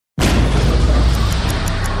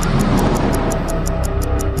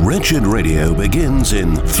Wretched Radio begins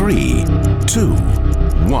in 3, 2,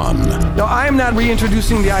 1. Now, I am not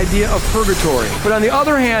reintroducing the idea of purgatory. But on the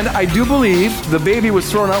other hand, I do believe the baby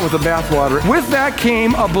was thrown out with the bathwater. With that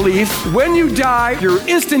came a belief, when you die, you're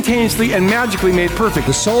instantaneously and magically made perfect.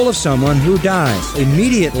 The soul of someone who dies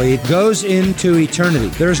immediately goes into eternity.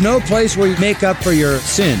 There is no place where you make up for your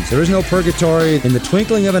sins. There is no purgatory. In the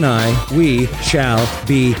twinkling of an eye, we shall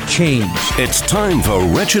be changed. It's time for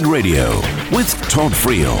Wretched Radio with Todd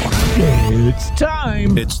Friel. It's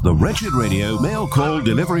time. It's the Wretched Radio mail call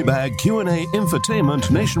delivery bag Q&A infotainment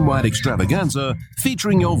nationwide extravaganza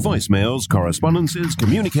featuring your voicemails, correspondences,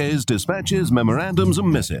 communiques, dispatches, memorandums, and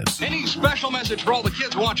missives. Any special message for all the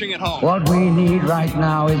kids watching at home? What we need right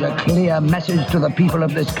now is a clear message to the people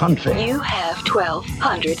of this country. You have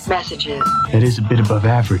 1,200 messages. That is a bit above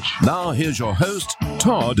average. Now here's your host,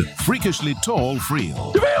 Todd Freakishly Tall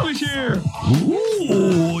Friel. The mail is here.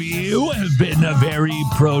 Ooh, you have been very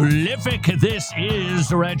prolific. This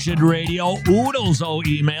is Wretched Radio. Oodles o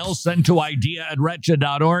emails sent to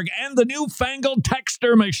idea@wretched.org and the newfangled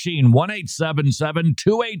texter machine,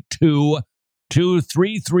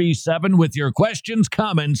 1-877-282-2337 with your questions,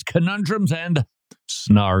 comments, conundrums, and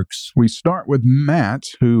snarks. We start with Matt,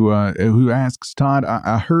 who asks, Todd,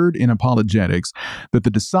 I heard in apologetics that the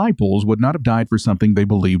disciples would not have died for something they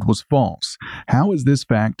believed was false. How is this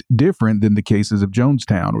fact different than the cases of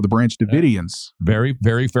Jonestown or the Branch Davidians? Very,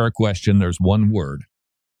 very fair question. There's one word: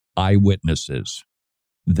 eyewitnesses.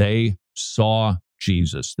 They saw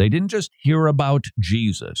Jesus. They didn't just hear about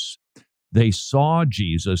Jesus. They saw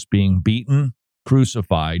Jesus being beaten,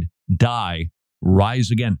 crucified, die,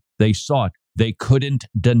 rise again. They saw it. They couldn't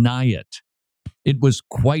deny it. It was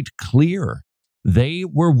quite clear. They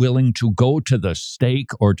were willing to go to the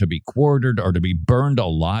stake or to be quartered or to be burned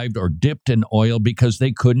alive or dipped in oil because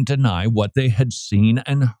they couldn't deny what they had seen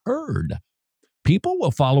and heard. People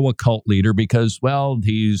will follow a cult leader because, well,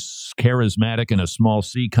 he's charismatic in a small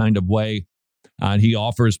c kind of way. He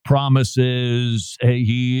offers promises.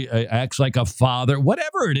 He acts like a father.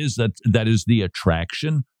 Whatever it is that is the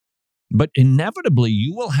attraction. But inevitably,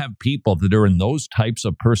 you will have people that are in those types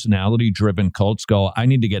of personality-driven cults go, I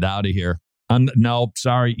need to get out of here. No,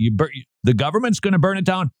 sorry, the government's going to burn it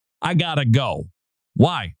down. I got to go.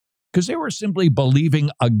 Why? Because they were simply believing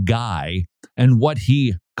a guy and what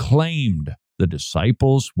he claimed. The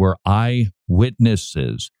disciples were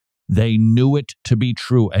eyewitnesses. They knew it to be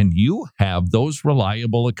true. And you have those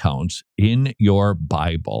reliable accounts in your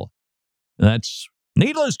Bible. That's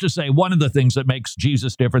needless to say, one of the things that makes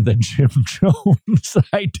Jesus different than Jim Jones.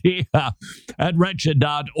 Idea at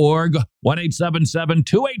wretched.org,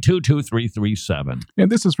 1-877-282-2337. And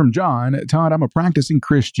this is from John. Todd, I'm a practicing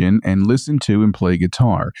Christian and listen to and play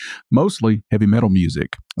guitar, mostly heavy metal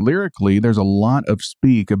music. Lyrically, there's a lot of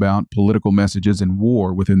speak about political messages and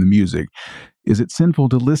war within the music. Is it sinful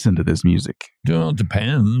to listen to this music? Well, it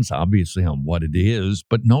depends, obviously, on what it is.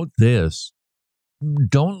 But note this.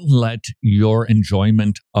 Don't let your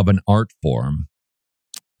enjoyment of an art form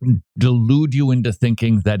delude you into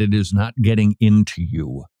thinking that it is not getting into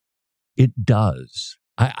you. It does.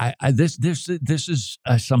 This is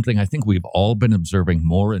something I think we've all been observing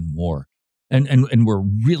more and more. And we're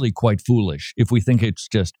really quite foolish if we think it's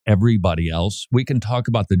just everybody else. We can talk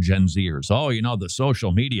about the Gen Zers. Oh, you know, the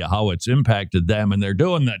social media, how it's impacted them, and they're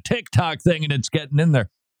doing the TikTok thing and it's getting in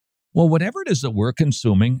there. Well, whatever it is that we're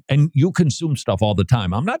consuming, and you consume stuff all the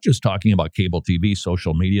time. I'm not just talking about cable TV,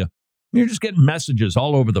 social media. You're just getting messages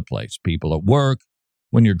all over the place. People at work,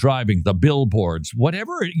 when you're driving, the billboards,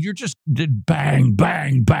 whatever. You're just bang,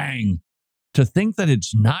 bang, bang. To think that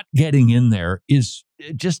it's not getting in there is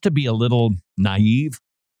just to be a little naive.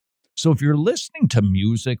 So if you're listening to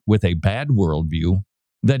music with a bad worldview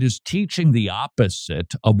that is teaching the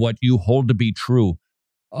opposite of what you hold to be true,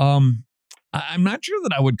 I'm not sure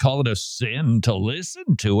that I would call it a sin to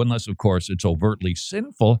listen to, unless, of course, it's overtly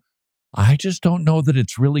sinful. I just don't know that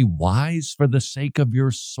it's really wise for the sake of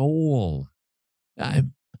your soul.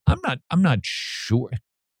 I'm not sure.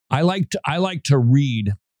 I like to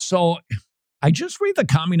read, so I just read the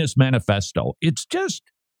Communist Manifesto. It's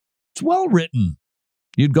well written.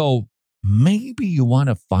 You'd go, maybe you want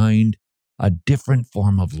to find a different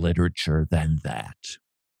form of literature than that.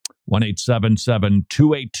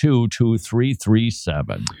 1-877-282-2337.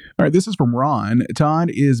 All right, this is from Ron. Todd,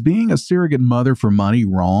 is being a surrogate mother for money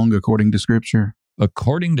wrong according to Scripture?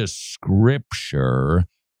 According to Scripture,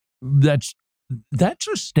 that's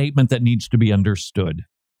a statement that needs to be understood.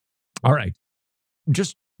 All right,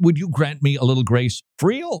 just would you grant me a little grace?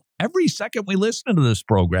 Friel, every second we listen to this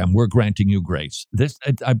program, we're granting you grace.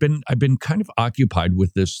 I've been kind of occupied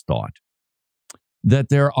with this thought that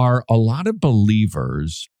there are a lot of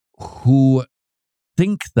believers who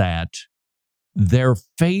think that their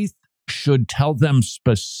faith should tell them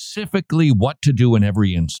specifically what to do in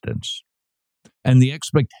every instance. And the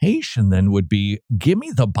expectation then would be, give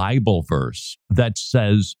me the Bible verse that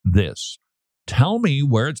says this. Tell me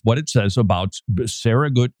what it says about Sarah,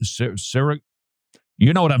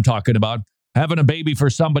 you know what I'm talking about, having a baby for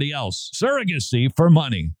somebody else, surrogacy for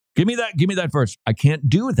money. Give me that verse. I can't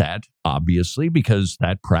do that, obviously, because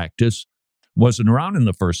that practice wasn't around in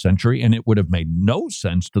the first century, and it would have made no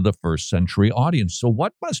sense to the first century audience. So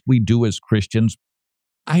what must we do as Christians?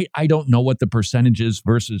 I don't know what the percentage is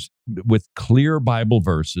versus with clear Bible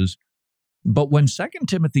verses, but when 2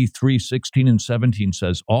 Timothy 3:16 and 17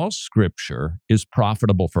 says, all Scripture is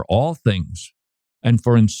profitable for all things and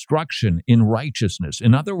for instruction in righteousness.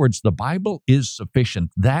 In other words, the Bible is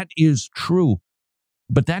sufficient. That is true.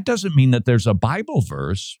 But that doesn't mean that there's a Bible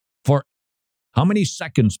verse for how many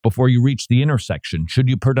seconds before you reach the intersection should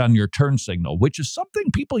you put on your turn signal, which is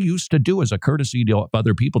something people used to do as a courtesy to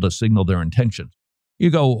other people to signal their intentions. You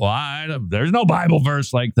go, well, there's no Bible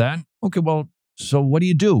verse like that. Okay, well, so what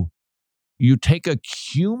do? You take a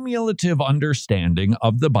cumulative understanding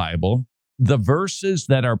of the Bible, the verses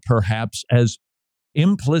that are perhaps as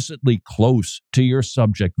implicitly close to your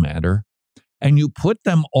subject matter, and you put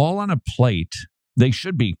them all on a plate. They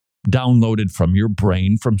should be downloaded from your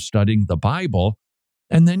brain from studying the Bible,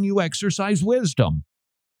 and then you exercise wisdom.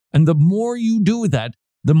 And the more you do that,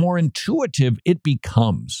 the more intuitive it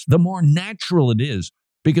becomes, the more natural it is,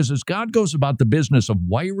 because as God goes about the business of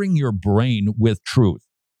wiring your brain with truth,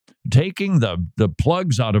 taking the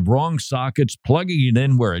plugs out of wrong sockets, plugging it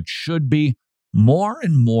in where it should be, more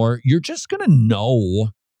and more, you're just going to know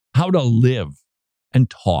how to live and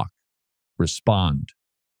talk, respond,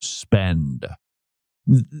 spend.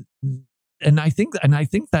 And I think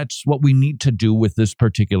that's what we need to do with this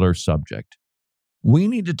particular subject. We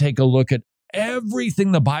need to take a look at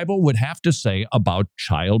everything the Bible would have to say about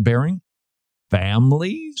childbearing,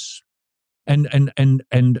 families,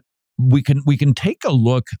 and we can take a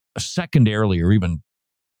look secondarily or even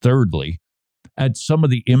thirdly at some of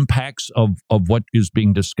the impacts of what is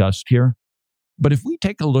being discussed here. But if we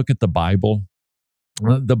take a look at the Bible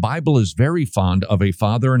is very fond of a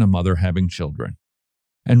father and a mother having children.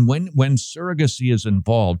 And when surrogacy is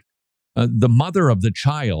involved, the mother of the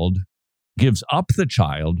child gives up the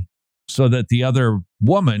child so that the other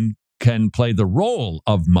woman can play the role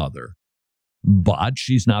of mother. But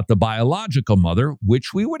she's not the biological mother,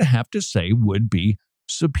 which we would have to say would be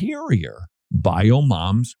superior. Bio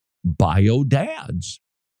moms, bio dads.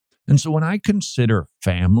 And so when I consider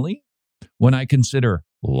family, when I consider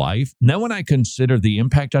life, now when I consider the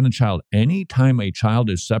impact on a child, anytime a child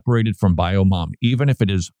is separated from bio mom, even if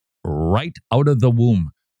it is right out of the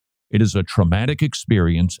womb, it is a traumatic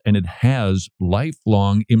experience and it has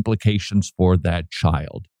lifelong implications for that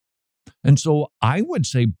child. And so I would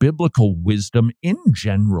say biblical wisdom in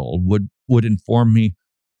general would inform me,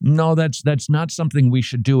 no, that's not something we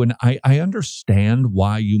should do. And I understand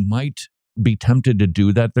why you might be tempted to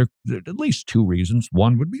do that. There are at least two reasons.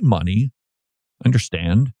 One would be money,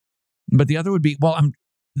 understand. But the other would be, well,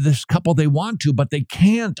 this couple, they want to, but they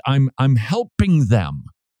can't. I'm helping them.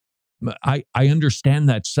 I understand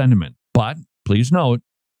that sentiment, but please note,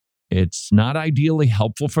 it's not ideally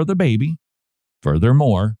helpful for the baby.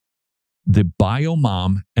 Furthermore, the bio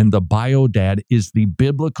mom and the bio dad is the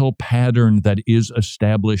biblical pattern that is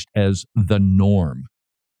established as the norm.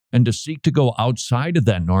 And to seek to go outside of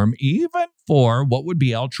that norm, even for what would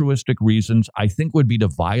be altruistic reasons, I think would be to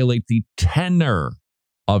violate the tenor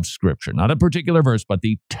of Scripture. Not a particular verse, but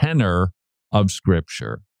the tenor of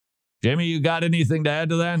Scripture. Jamie, you got anything to add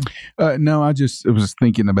to that? No, I was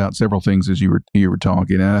thinking about several things as you were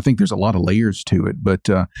talking, and I think there's a lot of layers to it. But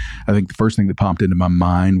I think the first thing that popped into my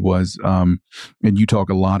mind was, and you talk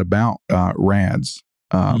a lot about RADs,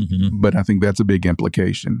 but I think that's a big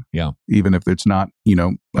implication. Yeah, even if it's not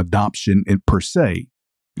adoption per se.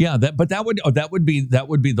 Yeah, that would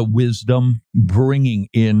be the wisdom bringing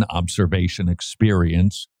in observation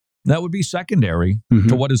experience. That would be secondary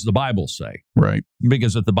to what does the Bible say? Right.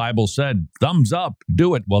 Because if the Bible said, thumbs up,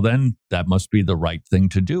 do it, well, then that must be the right thing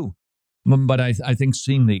to do. But I think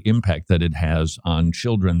seeing the impact that it has on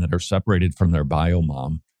children that are separated from their bio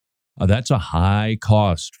mom, that's a high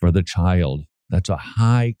cost for the child. That's a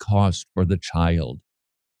high cost for the child.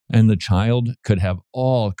 And the child could have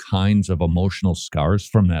all kinds of emotional scars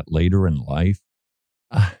from that later in life.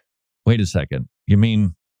 Wait a second. You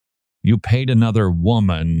mean you paid another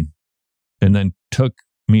woman and then took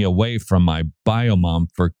me away from my bio mom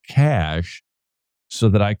for cash so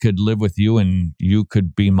that I could live with you and you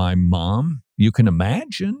could be my mom? You can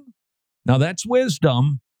imagine. Now that's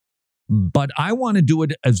wisdom. But I want to do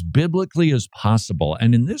it as biblically as possible.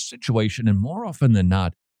 And in this situation, and more often than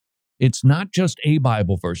not, it's not just a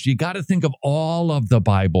Bible verse. You got to think of all of the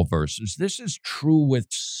Bible verses. This is true with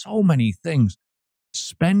so many things.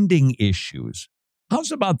 Spending issues.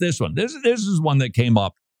 How's about this one? This is one that came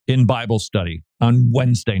up in Bible study on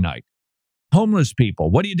Wednesday night. Homeless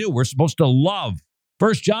people. What do? We're supposed to love.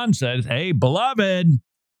 1 John says, hey, beloved,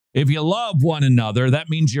 if you love one another, that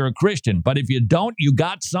means you're a Christian. But if you don't, you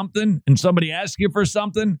got something, and somebody asks you for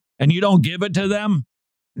something, and you don't give it to them,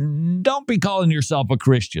 don't be calling yourself a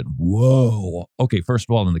Christian. Whoa. Okay, first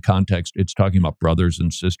of all, in the context, it's talking about brothers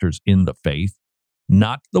and sisters in the faith,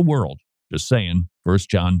 not the world. Just saying, 1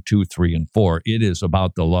 John 2, 3, and 4, it is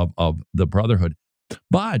about the love of the brotherhood.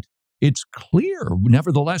 But it's clear,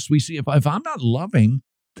 nevertheless, we see if I'm not loving,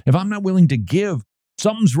 if I'm not willing to give,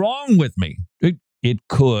 something's wrong with me. It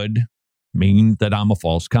could mean that I'm a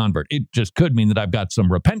false convert. It just could mean that I've got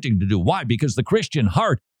some repenting to do. Why? Because the Christian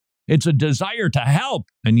heart, it's a desire to help.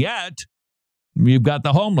 And yet, you've got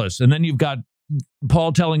the homeless. And then you've got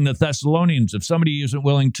Paul telling the Thessalonians, if somebody isn't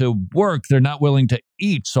willing to work, they're not willing to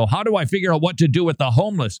eat. So how do I figure out what to do with the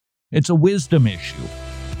homeless? It's a wisdom issue.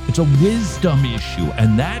 It's a wisdom issue.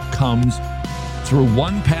 And that comes through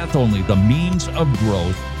one path only, the means of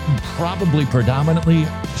growth, probably predominantly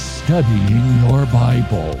studying your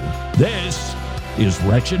Bible. This is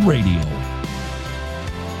Wretched Radio.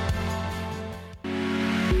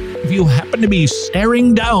 If you happen to be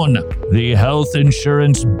staring down the health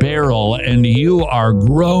insurance barrel and you are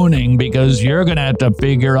groaning because you're going to have to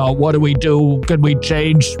figure out, what do we do? Can we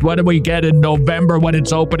change? What do we get in November when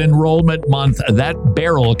it's open enrollment month? That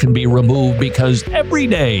barrel can be removed because every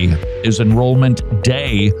day is enrollment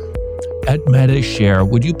day at MediShare.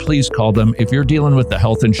 Would you please call them if you're dealing with the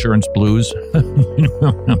health insurance blues?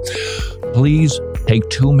 Please take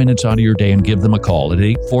 2 minutes out of your day and give them a call at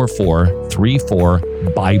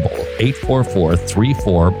 844-34-BIBLE.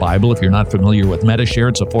 844-34-BIBLE. If you're not familiar with MediShare,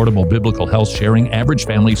 it's affordable biblical health sharing. Average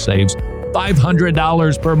family saves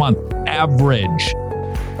 $500 per month. Average.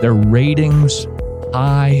 Their ratings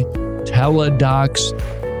high. Teledocs.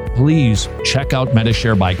 Please check out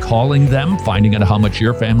MediShare by calling them, finding out how much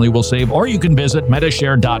your family will save, or you can visit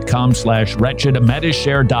MediShare.com/wretched,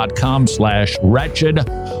 MediShare.com/wretched,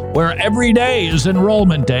 where every day is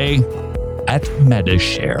enrollment day at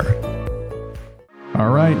MediShare. All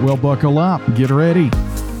right, well, buckle up. Get ready.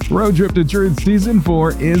 Road Trip to Truth Season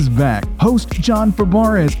 4 is back. Host John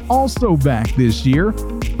Fabar is also back this year.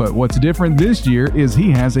 But what's different this year is he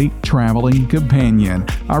has a traveling companion.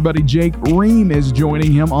 Our buddy Jake Ream is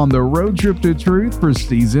joining him on the Road Trip to Truth for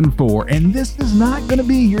Season 4. And this is not going to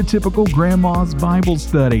be your typical grandma's Bible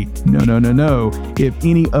study. No. If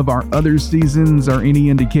any of our other seasons are any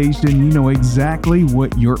indication, you know exactly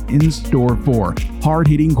what you're in store for.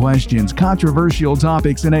 Hard-hitting questions, controversial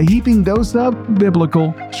topics, and a heaping dose of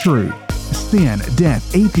biblical truth. Sin,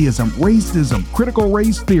 death, atheism, racism, critical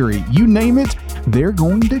race theory, you name it, they're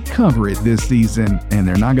going to cover it this season, and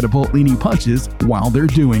they're not going to pull any punches while they're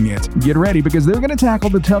doing it. Get ready, because they're going to tackle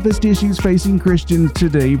the toughest issues facing Christians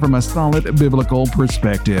today from a solid biblical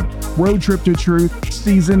perspective. Road Trip to Truth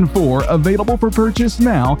Season 4, available for purchase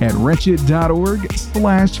now at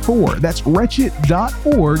wretched.org/4. That's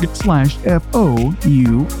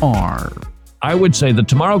wretched.org/FOUR. I would say the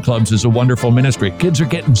Tomorrow Clubs is a wonderful ministry. Kids are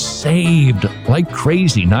getting saved like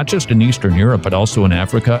crazy, not just in Eastern Europe, but also in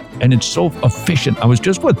Africa. And it's so efficient. I was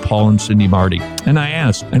just with Paul and Cindy Marty, and I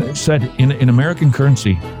asked, and I said, in American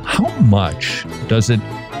currency, how much does it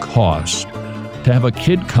cost to have a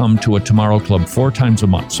kid come to a Tomorrow Club 4 times a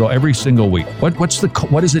month? So every single week. What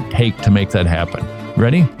does it take to make that happen?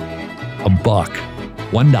 Ready? $1.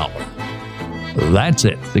 $1. That's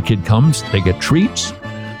it. The kid comes, they get treats,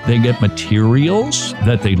 they get materials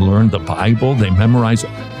that they learn the Bible. They memorize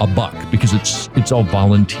 $1 because it's all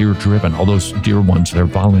volunteer driven. All those dear ones, they're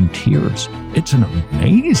volunteers. It's an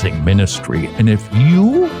amazing ministry. And if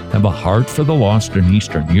you have a heart for the lost in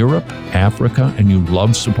Eastern Europe, Africa, and you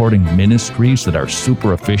love supporting ministries that are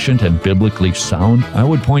super efficient and biblically sound, I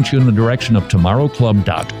would point you in the direction of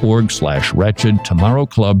tomorrowclub.org/wretched,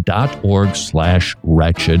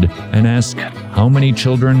 tomorrowclub.org/wretched, and ask, how many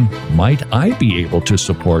children might I be able to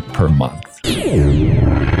support per month?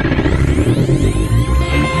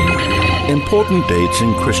 Important dates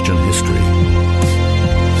in Christian history.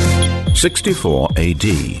 64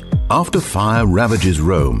 AD. After fire ravages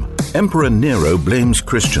Rome, Emperor Nero blames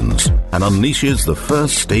Christians and unleashes the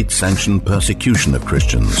first state-sanctioned persecution of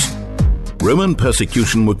Christians. Roman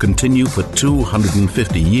persecution would continue for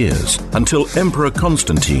 250 years until Emperor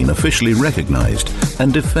Constantine officially recognized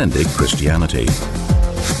and defended Christianity.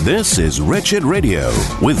 This is Wretched Radio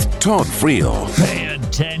with Todd Friel. Pay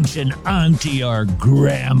attention, Auntie or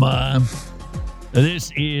Grandma.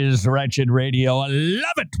 This is Wretched Radio. I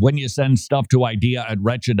love it when you send stuff to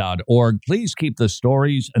idea@wretched.org. Please keep the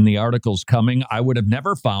stories and the articles coming. I would have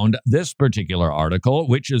never found this particular article,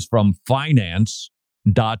 which is from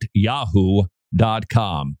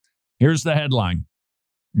finance.yahoo.com. Here's the headline.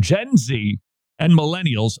 Gen Z and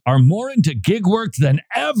millennials are more into gig work than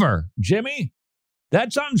ever. Jimmy,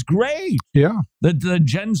 that sounds great. Yeah. The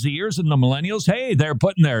Gen Zers and the millennials, hey, they're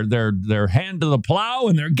putting their hand to the plow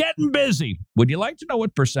and they're getting busy. Would you like to know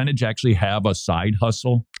what percentage actually have a side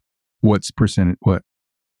hustle? What's percentage? What?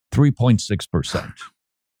 3.6%.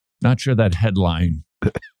 Not sure that headline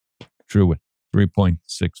true with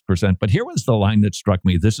 3.6%. But here was the line that struck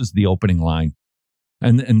me. This is the opening line.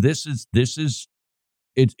 And this is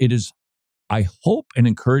it is, I hope, an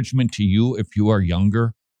encouragement to you if you are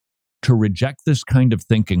younger to reject this kind of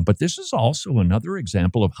thinking. But this is also another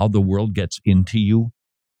example of how the world gets into you.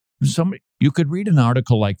 You could read an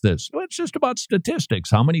article like this. It's just about statistics.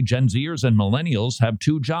 How many Gen Zers and millennials have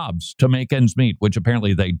 2 jobs to make ends meet, which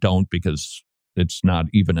apparently they don't because it's not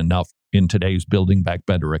even enough in today's building back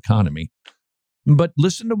better economy. But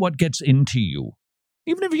listen to what gets into you.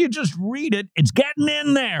 Even if you just read it, it's getting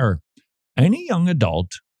in there. Any young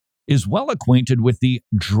adult is well acquainted with the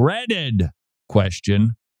dreaded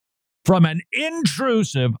question from an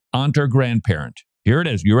intrusive aunt or grandparent. Here it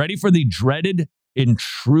is. You ready for the dreaded,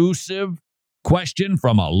 intrusive question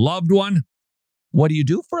from a loved one? What do you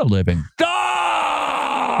do for a living?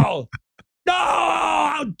 No! No!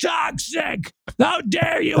 How toxic! How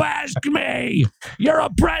dare you ask me? You're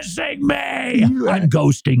oppressing me! I'm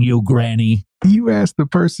ghosting you, Granny. You asked the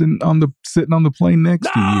person sitting on the plane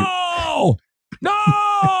next to you. No! No!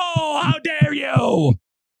 How dare you?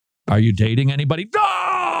 Are you dating anybody?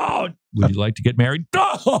 No! Would you like to get married?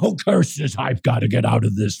 No! Curses, I've got to get out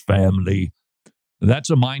of this family. That's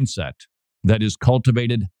a mindset that is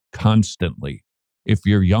cultivated constantly. If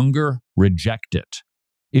you're younger, reject it.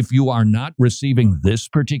 If you are not receiving this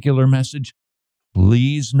particular message,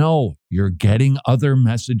 please know you're getting other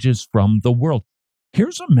messages from the world.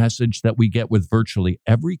 Here's a message that we get with virtually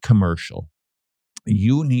every commercial.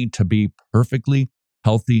 You need to be perfectly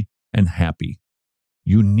healthy and happy.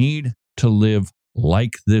 You need to live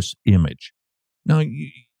like this image. Now,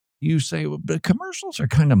 you say, well, the commercials are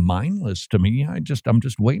kind of mindless to me. I'm just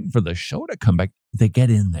waiting for the show to come back. They get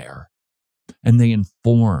in there and they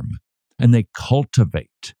inform and they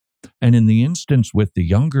cultivate. And in the instance with the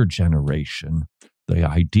younger generation, the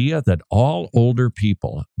idea that all older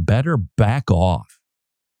people better back off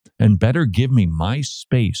and better give me my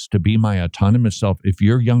space to be my autonomous self. If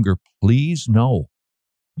you're younger, please know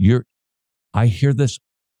I hear this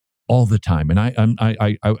all the time. And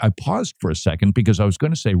I paused for a second because I was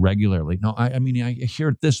going to say regularly. No, I mean, I hear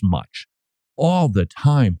it this much all the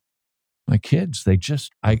time. My kids, they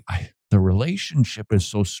just, the relationship is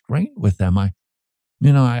so strained with them. I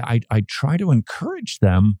try to encourage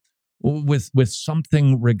them with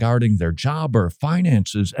something regarding their job or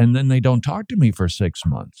finances, and then they don't talk to me for 6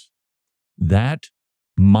 months. That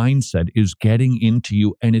mindset is getting into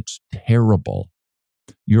you, and it's terrible.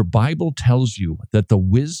 Your Bible tells you that the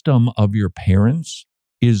wisdom of your parents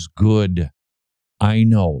is good. I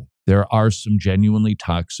know there are some genuinely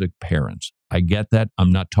toxic parents. I get that.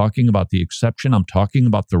 I'm not talking about the exception. I'm talking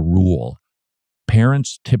about the rule.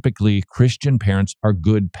 Parents, typically Christian parents, are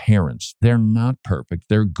good parents. They're not perfect.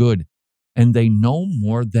 They're good. And they know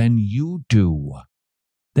more than you do.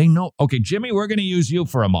 They know. Okay, Jimmy, we're going to use you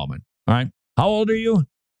for a moment. All right. How old are you?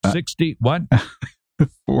 60, what?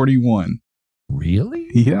 41. Really?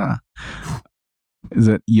 Yeah. Is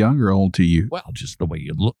that young or old to you? Well, just the way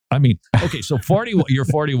you look. I mean, okay, so 41, you're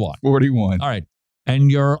 41. 41. All right. And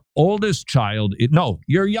your oldest child,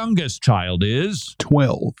 your youngest child is?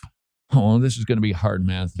 12. Oh, this is going to be hard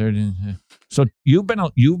math. So you've been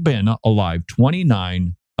alive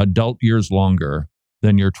 29 adult years longer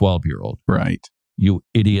than your 12-year-old. Right. You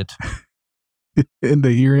idiot. And to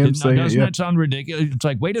hear him say doesn't that sound ridiculous? It's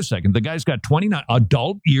like, wait a second. The guy's got 29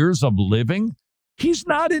 adult years of living. He's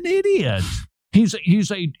not an idiot. He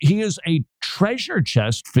is a treasure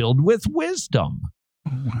chest filled with wisdom.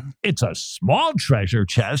 It's a small treasure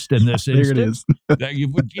chest in this instance. There it is. You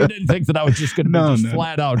didn't think that I was just going to be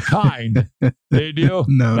flat out kind, did you?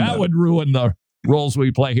 That would ruin the roles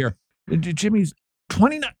we play here. Jimmy's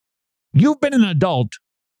 29. You've been an adult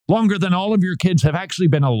longer than all of your kids have actually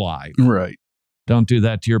been alive. Right. Don't do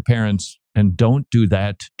that to your parents, and don't do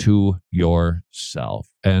that to yourself.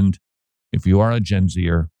 And if you are a Gen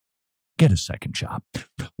Zer, Get a second job.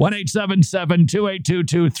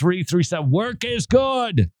 1-877-282-2337. Work is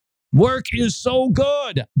good. Work is so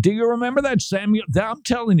good. Do you remember that Samuel? I'm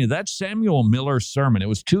telling you, that Samuel Miller sermon. It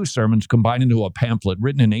was 2 sermons combined into a pamphlet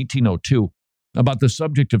written in 1802 about the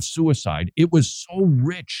subject of suicide. It was so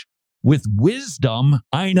rich with wisdom.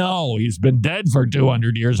 I know, he's been dead for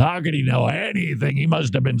 200 years. How could he know anything? He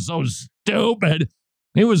must have been so stupid.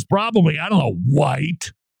 He was probably, I don't know,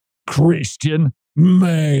 white, Christian,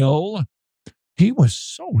 male. He was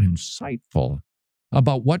so insightful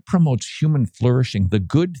about what promotes human flourishing, the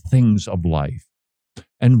good things of life.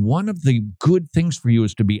 And one of the good things for you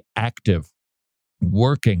is to be active,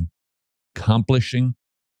 working, accomplishing,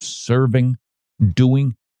 serving,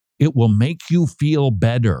 doing. It will make you feel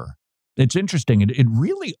better. It's interesting. It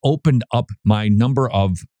really opened up my number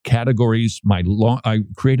of categories. I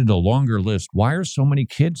created a longer list. Why are so many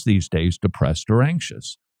kids these days depressed or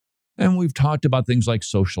anxious? And we've talked about things like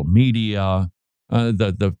social media,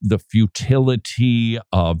 the futility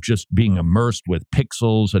of just being immersed with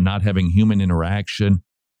pixels and not having human interaction.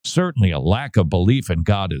 Certainly a lack of belief in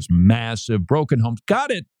God is massive. Broken homes.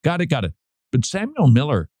 Got it. But Samuel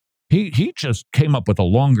Miller, he just came up with a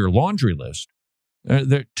longer laundry list.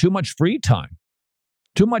 Too much free time,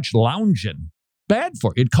 too much lounging. Bad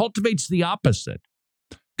for it. It cultivates the opposite.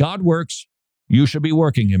 God works. You should be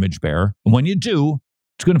working, image bearer. And when you do,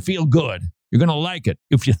 it's going to feel good. You're going to like it.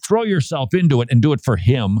 If you throw yourself into it and do it for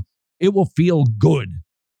him, it will feel good.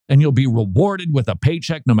 And you'll be rewarded with a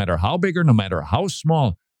paycheck, no matter how big or no matter how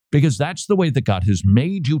small, because that's the way that God has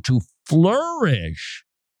made you to flourish.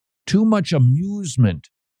 Too much amusement,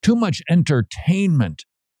 too much entertainment.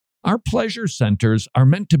 Our pleasure centers are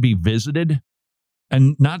meant to be visited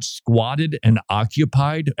and not squatted and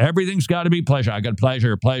occupied. Everything's got to be pleasure. I got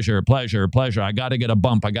pleasure. I got to get a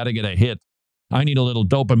bump. I got to get a hit. I need a little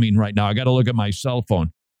dopamine right now. I got to look at my cell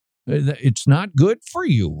phone. It's not good for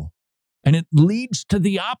you. And it leads to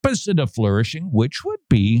the opposite of flourishing, which would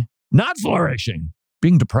be not flourishing,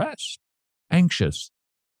 being depressed, anxious.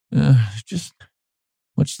 Just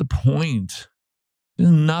what's the point?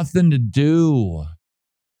 There's nothing to do.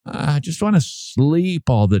 I just want to sleep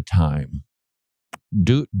all the time.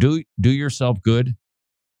 Do yourself good.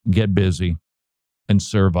 Get busy and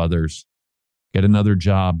serve others. Get another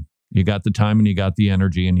job. You got the time and you got the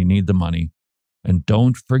energy and you need the money. And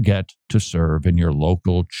don't forget to serve in your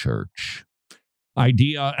local church.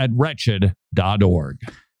 idea@wretched.org.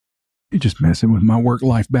 You're just messing with my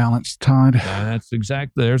work-life balance, Todd. That's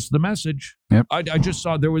exactly. There's the message. Yep. I just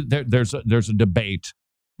saw there's a debate.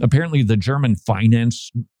 Apparently, the German finance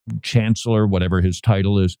chancellor, whatever his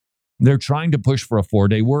title is, they're trying to push for a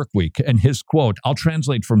 4-day work week. And his quote, I'll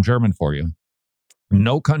translate from German for you.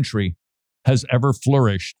 No country has ever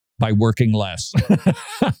flourished by working less.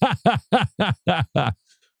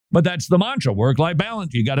 But that's the mantra, work-life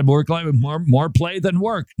balance. You got to work life more play than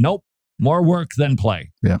work. Nope, more work than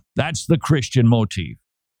play. Yeah. That's the Christian motif.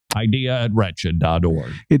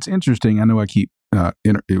 idea@wretched.org. It's interesting. I know I keep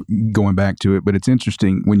going back to it, but it's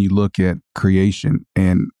interesting when you look at creation,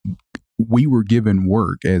 and we were given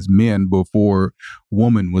work as men before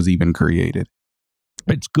woman was even created.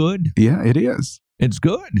 It's good. Yeah, it is. It's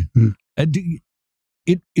good. It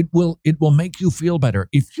will make you feel better.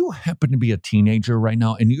 If you happen to be a teenager right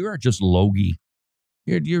now and you are just logy,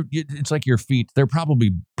 it's like your feet. They're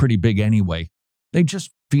probably pretty big anyway. They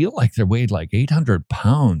just feel like they're weighed like 800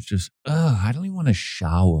 pounds. Just, I don't even want to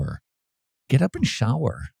shower. Get up and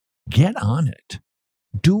shower. Get on it.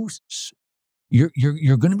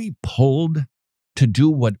 You're going to be pulled to do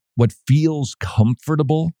what feels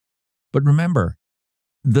comfortable. But remember,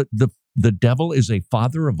 the devil is a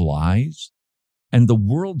father of lies. And the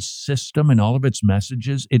world system and all of its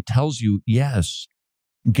messages, it tells you, yes,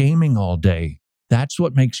 gaming all day, that's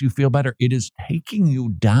what makes you feel better. It is taking you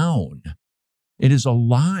down. It is a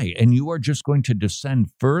lie. And you are just going to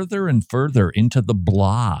descend further and further into the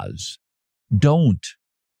blahs. Don't.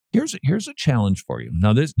 Here's a challenge for you.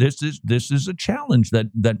 Now, this is a challenge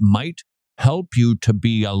that might help you to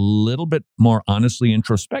be a little bit more honestly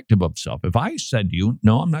introspective of self. If I said to you,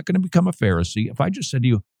 no, I'm not going to become a Pharisee. If I just said to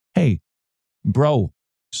you, hey, bro,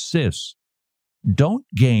 sis, don't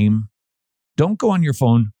game, don't go on your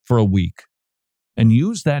phone for a week, and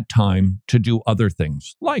use that time to do other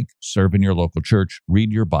things like serve in your local church,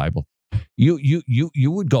 read your Bible. You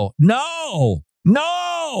would go, no.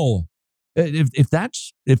 If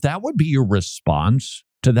that would be your response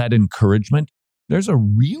to that encouragement, there's a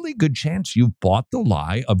really good chance you've bought the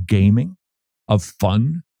lie of gaming, of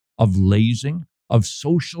fun, of lazing, of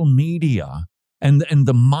social media. And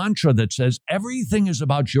the mantra that says everything is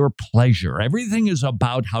about your pleasure. Everything is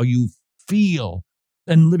about how you feel.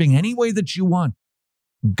 and living any way that you want.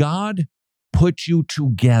 God put you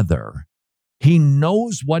together. He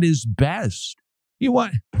knows what is best.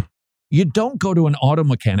 You don't go to an auto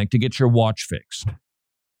mechanic to get your watch fixed.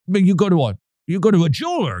 But you go to a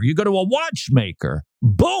jeweler, you go to a watchmaker.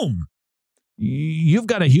 Boom! You've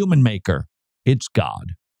got a human maker. It's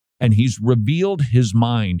God. And he's revealed his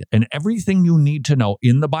mind and everything you need to know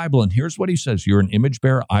in the Bible. And here's what he says. You're an image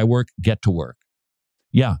bearer. I work. Get to work.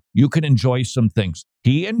 Yeah, you can enjoy some things.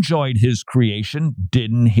 He enjoyed his creation,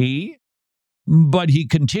 didn't he? But he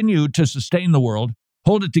continued to sustain the world,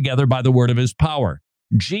 hold it together by the word of his power.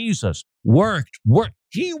 Jesus worked.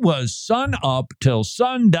 He was sun up till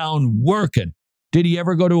sundown working. Did he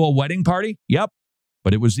ever go to a wedding party? Yep.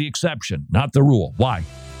 But it was the exception, not the rule. Why?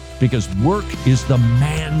 Because work is the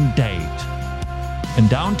mandate. And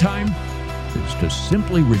downtime is to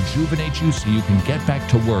simply rejuvenate you so you can get back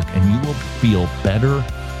to work and you will feel better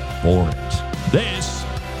for it. This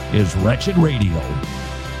is Wretched Radio.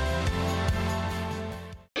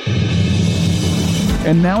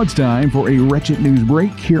 And now it's time for a Wretched News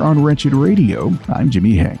Break here on Wretched Radio. I'm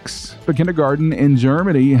Jimmy Hicks. The kindergarten in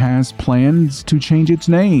Germany has plans to change its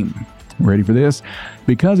name. Ready for this?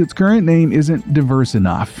 Because its current name isn't diverse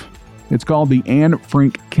enough. It's called the Anne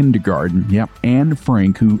Frank Kindergarten. Yep, Anne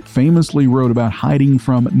Frank, who famously wrote about hiding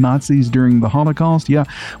from Nazis during the Holocaust. Yeah,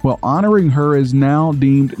 well, honoring her is now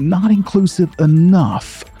deemed not inclusive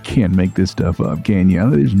enough. Can't make this stuff up, can you?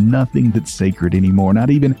 There's nothing that's sacred anymore, not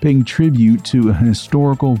even paying tribute to a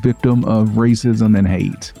historical victim of racism and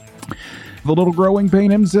hate. The little growing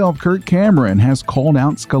pain himself, Kirk Cameron, has called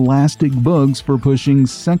out Scholastic Books for pushing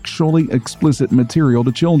sexually explicit material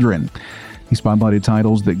to children. He spotlighted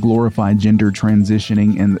titles that glorify gender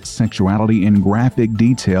transitioning and sexuality in graphic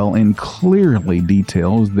detail and clearly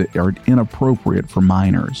details that are inappropriate for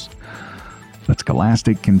minors. But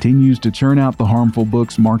Scholastic continues to churn out the harmful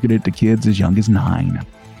books marketed to kids as young as 9.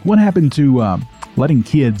 What happened to letting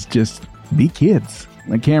kids just be kids?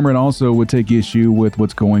 Cameron also would take issue with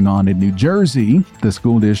what's going on in New Jersey. The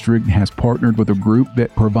school district has partnered with a group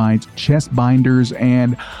that provides chest binders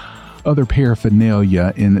and other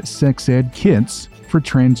paraphernalia in sex ed kits for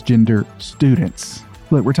transgender students.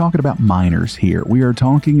 Look, we're talking about minors here. We are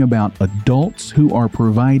talking about adults who are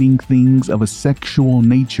providing things of a sexual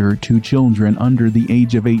nature to children under the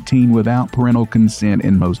age of 18 without parental consent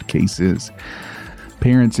in most cases.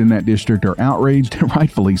 Parents in that district are outraged, and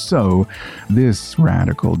rightfully so. This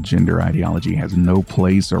radical gender ideology has no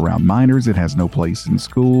place around minors. It has no place in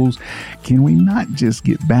schools. Can we not just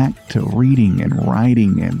get back to reading and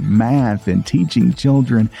writing and math and teaching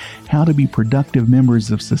children how to be productive members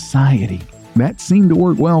of society? That seemed to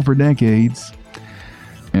work well for decades.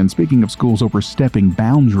 And speaking of schools overstepping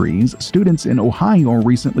boundaries, students in Ohio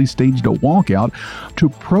recently staged a walkout to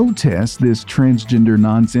protest this transgender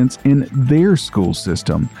nonsense in their school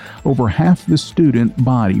system. Over half the student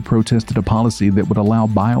body protested a policy that would allow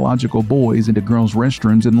biological boys into girls'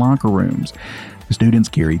 restrooms and locker rooms. The students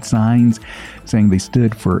carried signs saying they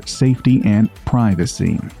stood for safety and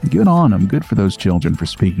privacy. Good on them. Good for those children for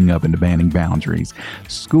speaking up and demanding boundaries.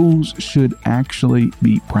 Schools should actually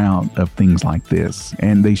be proud of things like this,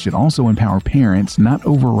 and they should also empower parents, not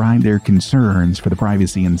override their concerns for the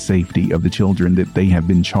privacy and safety of the children that they have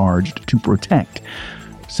been charged to protect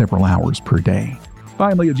several hours per day.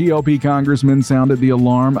 Finally, a GOP congressman sounded the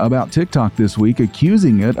alarm about TikTok this week,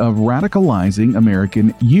 accusing it of radicalizing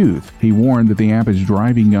American youth. He warned that the app is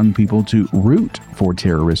driving young people to root for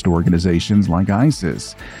terrorist organizations like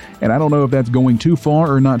ISIS. And I don't know if that's going too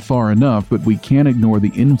far or not far enough, but we can't ignore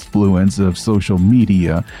the influence of social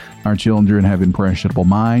media. Our children have impressionable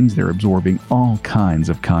minds. They're absorbing all kinds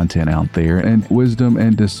of content out there, and wisdom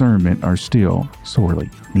and discernment are still sorely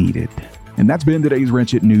needed. And that's been today's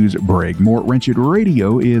Wretched News Break. More Wretched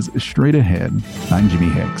Radio is straight ahead. I'm Jimmy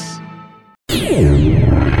Hicks.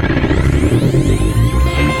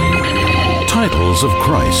 Titles of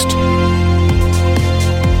Christ.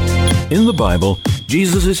 In the Bible,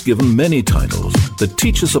 Jesus is given many titles that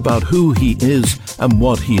teach us about who he is and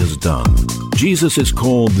what he has done. Jesus is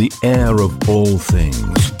called the heir of all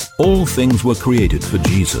things. All things were created for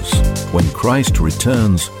Jesus. When Christ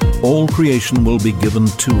returns, all creation will be given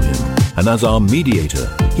to him. And as our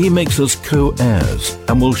mediator, he makes us co-heirs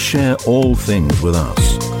and will share all things with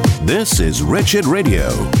us. This is Wretched Radio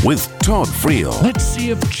with Todd Friel. Let's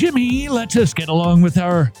see if Jimmy lets us get along with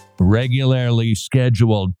our regularly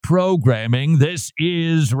scheduled programming. This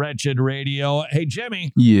is Wretched Radio. Hey,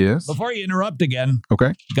 Jimmy. Yes? Before you interrupt again.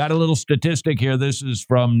 Okay. Got a little statistic here. This is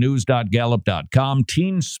from news.gallup.com.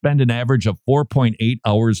 Teens spend an average of 4.8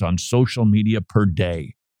 hours on social media per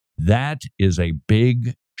day. That is a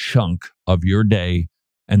big chunk of your day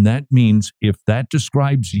And that means if that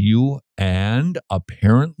describes you, and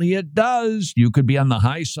apparently it does, you could be on the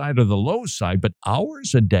high side or the low side, but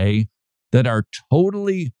hours a day that are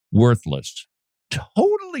totally worthless.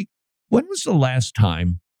 Totally. When was the last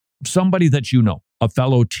time somebody that you know, a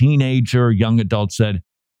fellow teenager, young adult said,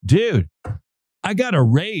 dude, I got a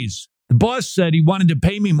raise. The boss said he wanted to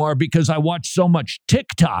pay me more because I watched so much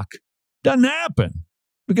TikTok. Doesn't happen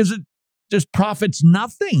because it just profits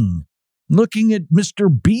nothing. Looking at Mr.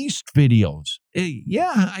 Beast videos.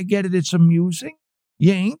 Yeah, I get it. It's amusing.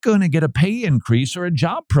 You ain't going to get a pay increase or a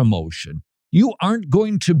job promotion. You aren't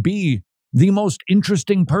going to be the most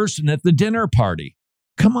interesting person at the dinner party.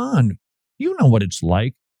 Come on. You know what it's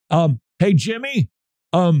like. Hey, Jimmy,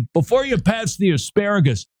 before you pass the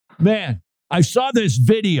asparagus, man, I saw this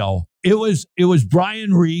video. It was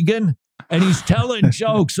Brian Regan, and he's telling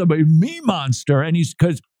jokes about Me Monster, and he's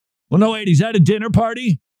at a dinner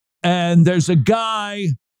party, and there's a guy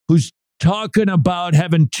who's talking about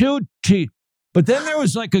having two teeth, but then there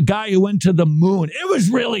was like a guy who went to the moon. It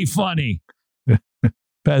was really funny.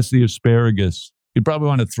 Pass the asparagus. You'd probably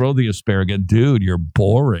want to throw the asparagus. Dude, you're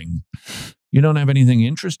boring. You don't have anything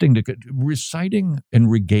interesting to reciting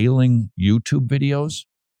and regaling YouTube videos.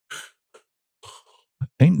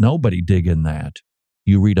 Ain't nobody digging that.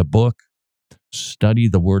 You read a book, study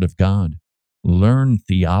the Word of God, learn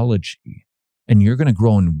theology, and you're going to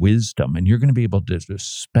grow in wisdom, and you're going to be able to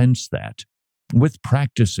dispense that with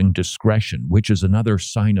practicing discretion, which is another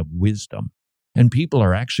sign of wisdom. And people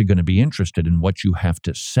are actually going to be interested in what you have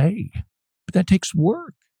to say. But that takes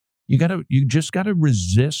work. You just got to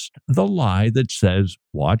resist the lie that says,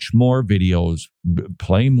 watch more videos,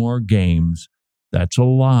 play more games. That's a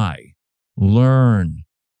lie. Learn,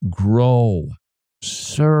 grow,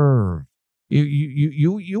 serve.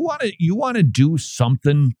 You want to do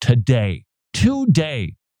something today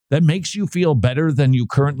that makes you feel better than you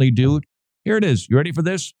currently do. Here it is. You ready for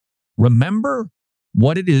this? Remember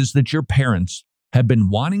what it is that your parents have been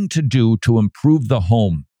wanting to do to improve the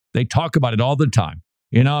home. They talk about it all the time.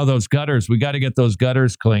 You know, those gutters, we got to get those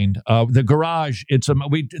gutters cleaned. The garage,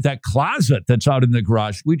 that closet that's out in the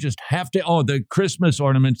garage, we just have to, the Christmas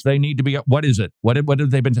ornaments, they need to be, what is it? What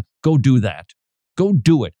have they been, go do that. Go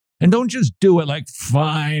do it. And don't just do it like,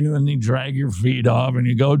 fine, and then you drag your feet off and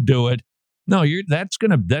you go do it. No, that's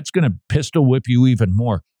gonna pistol whip you even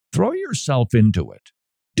more. Throw yourself into it.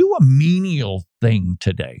 Do a menial thing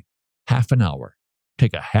today. Half an hour.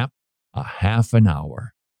 Take a half an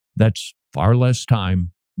hour. That's far less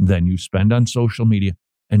time than you spend on social media,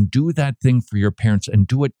 and do that thing for your parents and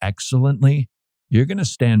do it excellently. You're going to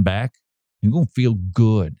stand back. You're going to feel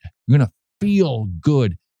good. You're going to feel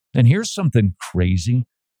good. And here's something crazy.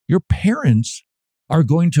 Your parents are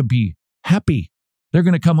going to be happy. They're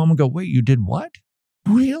going to come home and go, wait, you did what?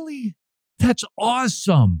 Really? That's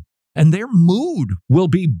awesome. And their mood will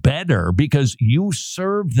be better because you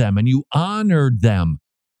served them and you honored them.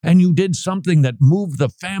 And you did something that moved the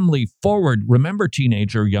family forward. Remember,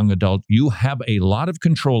 teenager, young adult, you have a lot of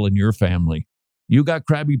control in your family. You got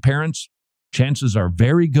crabby parents, chances are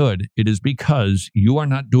very good it is because you are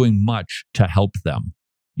not doing much to help them.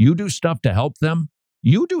 You do stuff to help them.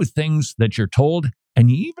 You do things that you're told, and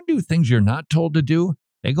you even do things you're not told to do.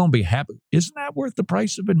 They're going to be happy. Isn't that worth the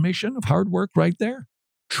price of admission of hard work right there?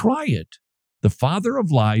 Try it. The father of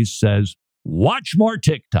lies says, watch more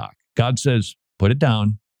TikTok. God says, put it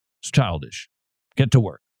down. It's childish. Get to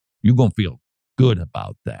work. You're going to feel good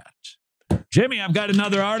about that. Jimmy, I've got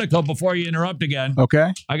another article before you interrupt again.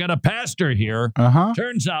 Okay. I got a pastor here. Uh-huh.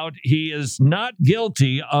 Turns out he is not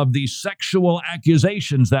guilty of the sexual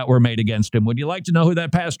accusations that were made against him. Would you like to know who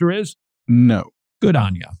that pastor is? No. Good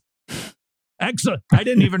on you. Excellent. I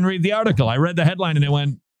didn't even read the article. I read the headline and it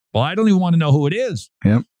went, well, I don't even want to know who it is.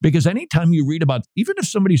 Yep. Because anytime you read about, even if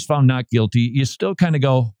somebody's found not guilty, you still kind of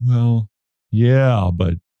go, well, yeah,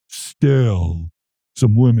 but still,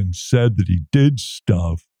 some women said that he did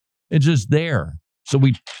stuff. It's just there. So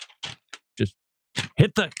we just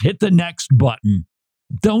hit the next button.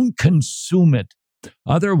 Don't consume it.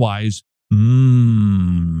 Otherwise,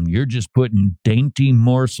 you're just putting dainty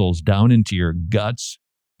morsels down into your guts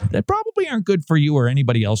that probably aren't good for you or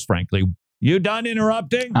anybody else, frankly. You done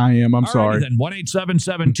interrupting? I am. I'm sorry. Then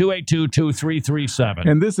 1-877-282-2337.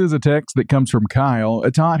 And this is a text that comes from Kyle.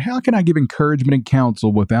 Todd, how can I give encouragement and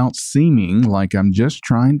counsel without seeming like I'm just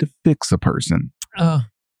trying to fix a person? I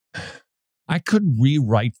could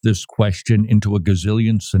rewrite this question into a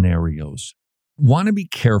gazillion scenarios. Want to be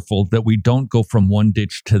careful that we don't go from one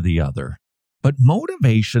ditch to the other. But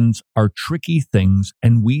motivations are tricky things,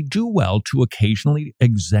 and we do well to occasionally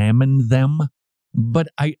examine them. But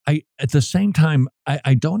I at the same time,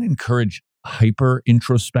 I don't encourage hyper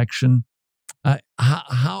introspection?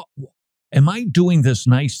 How am I doing this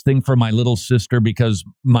nice thing for my little sister because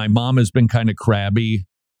my mom has been kind of crabby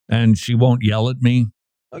and she won't yell at me?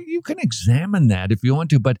 Well, you can examine that if you want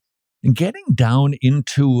to, but getting down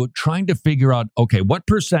into trying to figure out, okay, what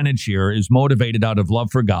percentage here is motivated out of love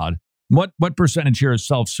for God? What percentage here is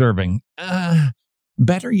self-serving?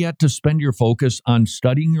 Better yet, to spend your focus on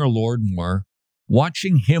studying your Lord more,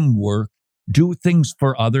 watching Him work, do things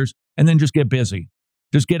for others, and then just get busy.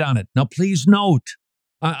 Just get on it. Now, please note,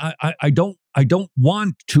 I don't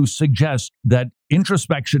want to suggest that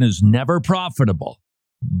introspection is never profitable,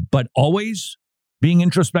 but always being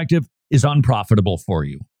introspective is unprofitable for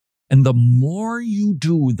you. And the more you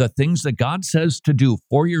do the things that God says to do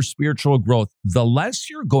for your spiritual growth, the less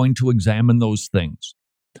you're going to examine those things.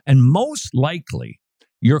 And most likely,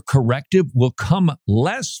 your corrective will come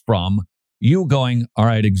less from you going, all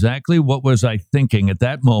right, exactly what was I thinking at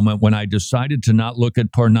that moment when I decided to not look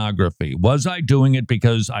at pornography? Was I doing it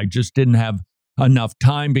because I just didn't have enough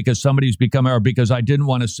time, because somebody's become, or because I didn't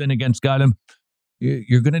want to sin against God?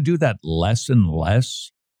 You're going to do that less and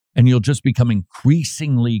less, and you'll just become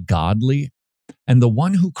increasingly godly. And the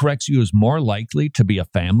one who corrects you is more likely to be a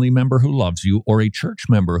family member who loves you or a church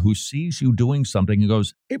member who sees you doing something and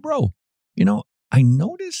goes, hey, bro, I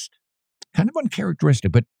noticed, kind of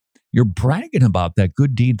uncharacteristic, but you're bragging about that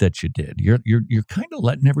good deed that you did. You're kind of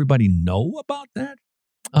letting everybody know about that.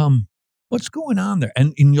 What's going on there?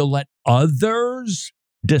 And you'll let others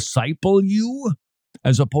disciple you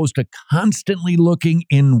as opposed to constantly looking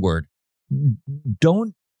inward.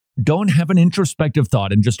 Don't have an introspective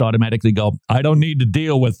thought and just automatically go, I don't need to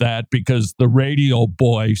deal with that because the radio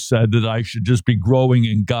boy said that I should just be growing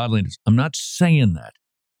in godliness. I'm not saying that.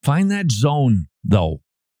 Find that zone, though.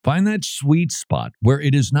 Find that sweet spot where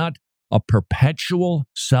it is not a perpetual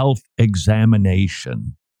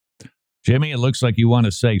self-examination. Jimmy, it looks like you want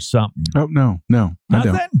to say something. Oh, no, I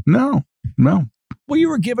don't. No. Well, you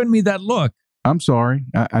were giving me that look. I'm sorry.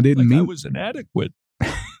 I didn't mean. I was inadequate or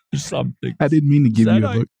something. I didn't mean to give you a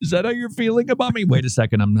look. Is that how you're feeling about me? Wait a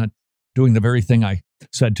second. I'm not doing the very thing I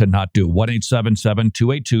said to not do.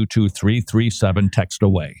 1-877-282-2337. Text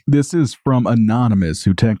away. This is from Anonymous,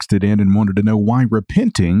 who texted in and wanted to know why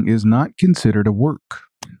repenting is not considered a work.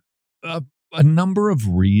 A number of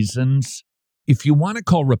reasons. If you want to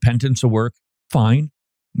call repentance a work, fine.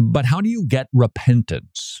 But how do you get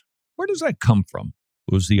repentance? Where does that come from?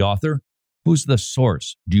 Who's the author? Who's the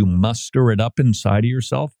source? Do you muster it up inside of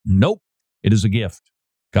yourself? Nope. It is a gift.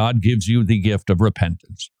 God gives you the gift of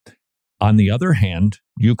repentance. On the other hand,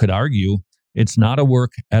 you could argue it's not a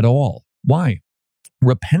work at all. Why?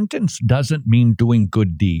 Repentance doesn't mean doing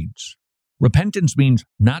good deeds. Repentance means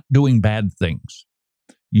not doing bad things.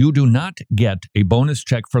 You do not get a bonus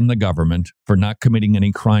check from the government for not committing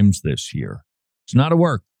any crimes this year. It's not a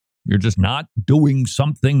work. You're just not doing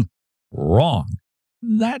something wrong.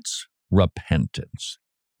 That's repentance.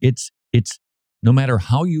 It's no matter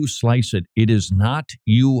how you slice it, it is not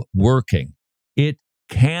you working. It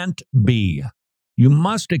can't be. You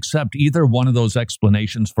must accept either one of those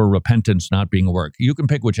explanations for repentance not being a work. You can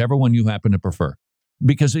pick whichever one you happen to prefer,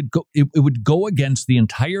 because it would go against the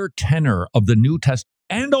entire tenor of the New Testament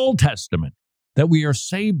and Old Testament, that we are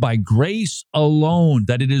saved by grace alone,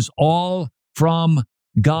 that it is all from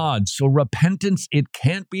God. So repentance, it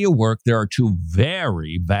can't be a work. There are two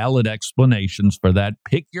very valid explanations for that.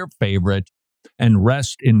 Pick your favorite and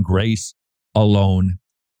rest in grace alone.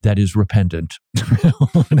 That is repentant.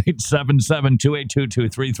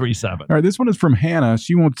 1-877-282-2337. All right, this one is from Hannah.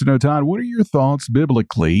 She wants to know, Todd, what are your thoughts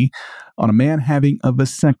biblically on a man having a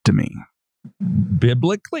vasectomy?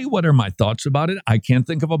 Biblically, what are my thoughts about it? I can't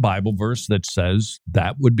think of a Bible verse that says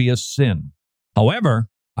that would be a sin. However,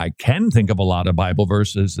 I can think of a lot of Bible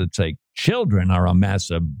verses that say children are a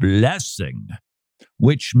massive blessing,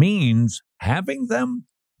 which means having them,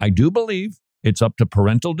 I do believe, it's up to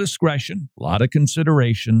parental discretion, a lot of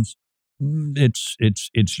considerations.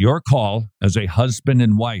 It's your call as a husband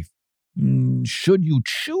and wife. Should you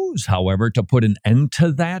choose, however, to put an end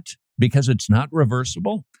to that because it's not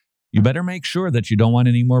reversible, you better make sure that you don't want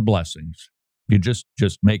any more blessings. You just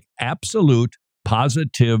make absolute,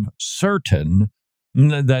 positive, certain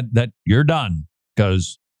that you're done,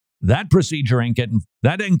 because that procedure ain't getting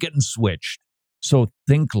switched. So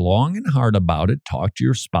think long and hard about it. Talk to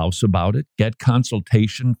your spouse about it. Get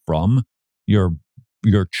consultation from your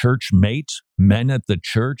church mates, men at the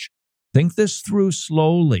church. Think this through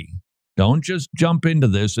slowly. Don't just jump into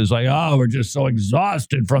this as like, oh, we're just so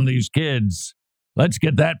exhausted from these kids. Let's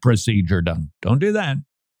get that procedure done. Don't do that.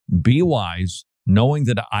 Be wise, knowing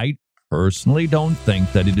that I personally don't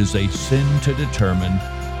think that it is a sin to determine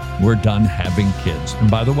we're done having kids. And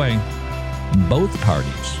by the way, both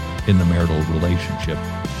parties in the marital relationship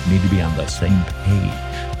need to be on the same page.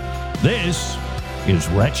 This is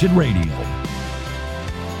Wretched Radio.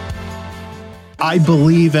 I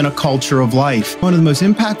believe in a culture of life. One of the most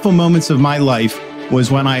impactful moments of my life was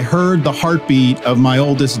when I heard the heartbeat of my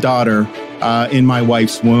oldest daughter in my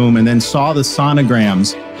wife's womb, and then saw the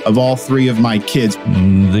sonograms of all three of my kids.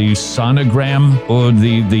 The sonogram, or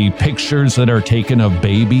the pictures that are taken of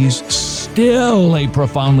babies, still a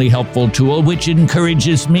profoundly helpful tool, which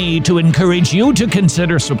encourages me to encourage you to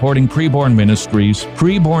consider supporting Preborn Ministries.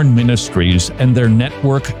 Preborn Ministries and their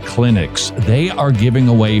network clinics. They are giving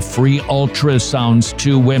away free ultrasounds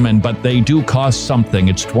to women, but they do cost something.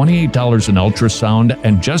 It's $28 an ultrasound,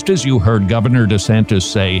 and just as you heard Governor DeSantis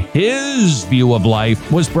say, his view of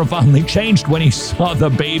life was profoundly changed when he saw the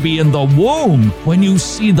baby in the womb. When you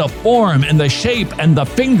see the form and the shape and the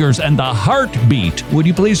fingers and the heartbeat, would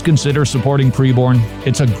you please consider supporting Preborn?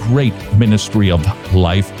 It's a great ministry of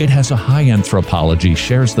life. It has a high anthropology,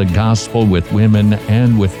 shares the gospel with women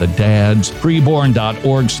and with the dads.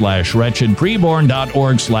 Preborn.org/wretched.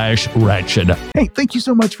 Preborn.org/wretched. Hey, thank you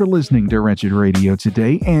so much for listening to Wretched Radio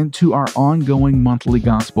today, and to our ongoing monthly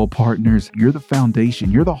gospel partners. You're the foundation.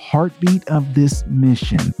 You're the heartbeat of this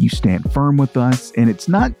mission. You stand firm with us, and it's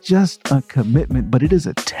not just a commitment, but it is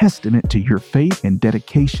a testament to your faith and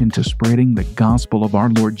dedication to spreading the gospel of our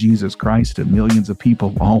Lord Jesus Christ to millions of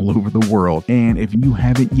people all over the world. And if you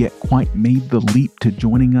haven't yet quite made the leap to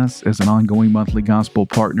joining us as an ongoing monthly gospel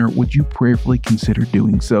partner, would you prayerfully consider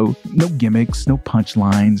doing so? No gimmicks, no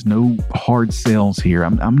punchlines, no hard sells here.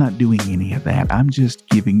 I'm not doing any of that. I'm just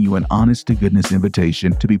giving you an honest-to-goodness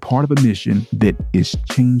invitation to be part of a mission that is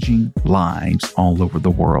changing lives all over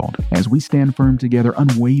the world. As we stand firm together,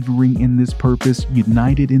 unwavering in this purpose,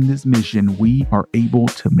 united in this mission, we are able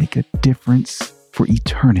to make a difference for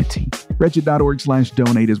eternity.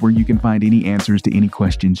 Wretched.org/donate is where you can find any answers to any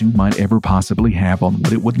questions you might ever possibly have on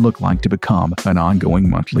what it would look like to become an ongoing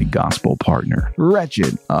monthly gospel partner.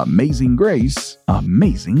 Wretched, amazing grace,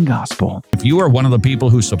 amazing gospel. If you are one of the people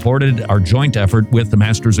who supported our joint effort with the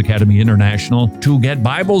Masters Academy International to get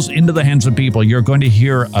Bibles into the hands of people, you're going to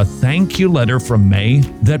hear a thank you letter from May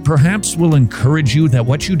that perhaps will encourage you that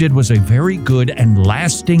what you did was a very good and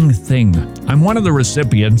lasting thing. I'm one of the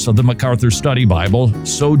recipients of the MacArthur Study Bible,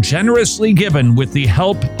 so generously given with the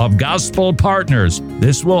help of gospel partners.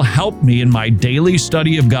 This will help me in my daily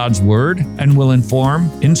study of God's Word and will inform,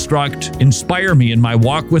 instruct, inspire me in my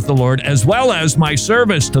walk with the Lord, as well as my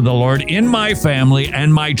service to the Lord in my family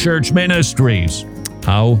and my church ministries.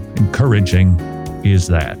 How encouraging is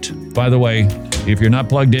that? By the way, if you're not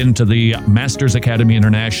plugged into the Masters Academy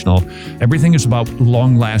International, everything is about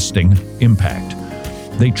long-lasting impact.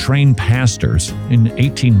 They train pastors in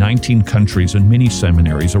 18, 19 countries and many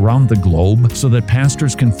seminaries around the globe so that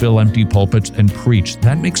pastors can fill empty pulpits and preach.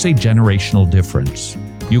 That makes a generational difference.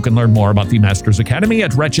 You can learn more about the Masters Academy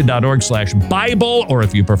at wretched.org/Bible, or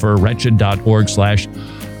if you prefer,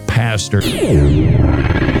 wretched.org/pastor.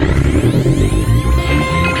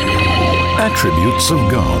 Attributes of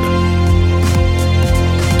God.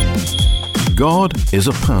 God is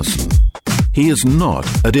a person. He is not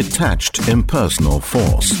a detached, impersonal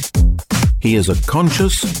force. He is a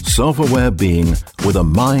conscious, self-aware being with a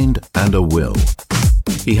mind and a will.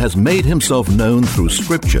 He has made himself known through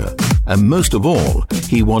Scripture, and most of all,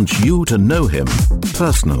 he wants you to know him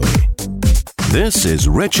personally. This is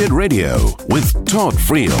Wretched Radio with Todd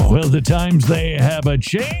Friel. Well, the times they have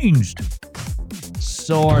changed.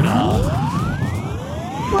 Sort of.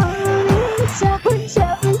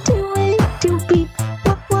 1-877-282-BEEP.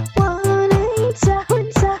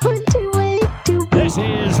 1-877-282-BEEP. This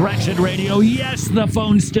is Wretched Radio. Yes, the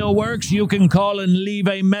phone still works. You can call and leave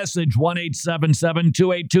a message.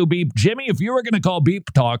 1-877-282-BEEP. Jimmy, if you were going to call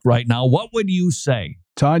Beep Talk right now, what would you say?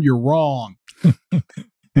 Todd, you're wrong.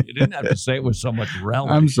 You didn't have to say it with so much relish.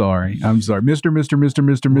 I'm sorry. Mr.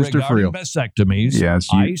 Regarding Friel. vasectomies, Yes,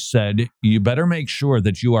 I said you better make sure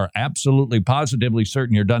that you are absolutely, positively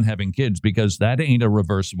certain you're done having kids, because that ain't a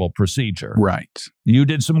reversible procedure. Right. You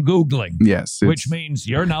did some Googling. Yes. Which means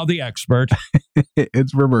you're now the expert.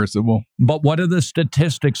 It's reversible. But what are the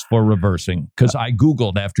statistics for reversing? Because I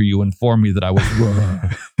Googled after you informed me that I was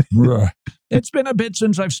It's been a bit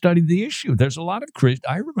since I've studied the issue. There's a lot of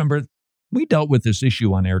I remember we dealt with this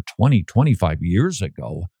issue on air 20, 25 years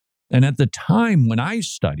ago. And at the time when I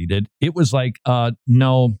studied it, it was like,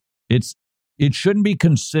 no, it shouldn't be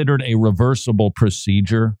considered a reversible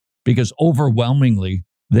procedure because overwhelmingly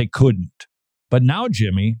they couldn't. But now,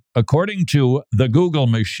 Jimmy, according to the Google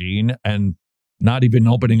machine and not even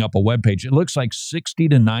opening up a webpage, it looks like 60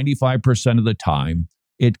 to 95% of the time,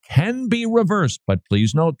 It can be reversed, but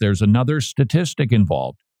please note there's another statistic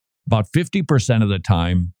involved. About 50% of the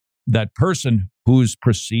time, that person whose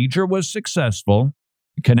procedure was successful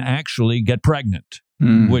can actually get pregnant,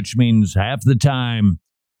 which means half the time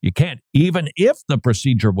you can't. Even if the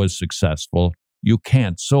procedure was successful, you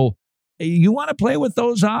can't. So you want to play with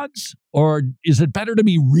those odds? Or is it better to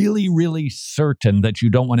be really, really certain that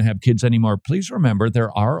you don't want to have kids anymore? Please remember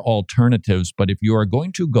there are alternatives, but if you are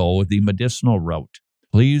going to go the medicinal route,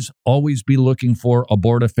 please always be looking for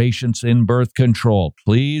abortifacients in birth control.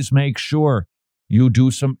 Please make sure you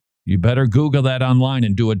you better Google that online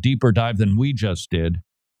and do a deeper dive than we just did.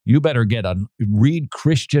 You better read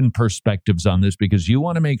Christian perspectives on this, because you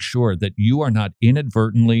want to make sure that you are not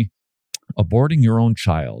inadvertently aborting your own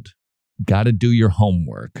child. Got to do your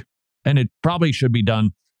homework. And it probably should be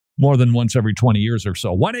done more than once every 20 years or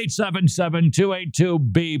so.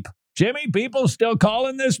 1-877-282-BEEP. Jimmy, people still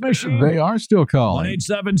calling this machine? They are still calling.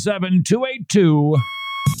 1-877-282.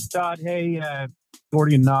 Todd, hey,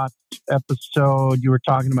 Gordian Knot episode, you were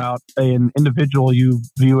talking about an individual you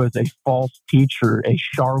view as a false teacher, a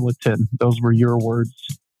charlatan. Those were your words.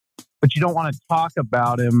 But you don't want to talk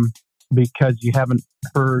about him because you haven't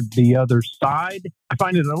heard the other side. I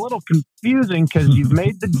find it a little confusing because you've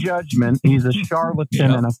made the judgment he's a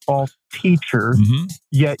charlatan and a false teacher,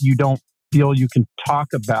 yet you don't feel you can talk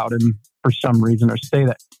about him for some reason or say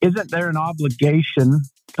that. Isn't there an obligation,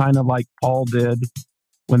 kind of like Paul did,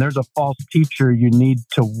 when there's a false teacher, you need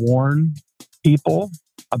to warn people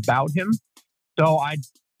about him? So I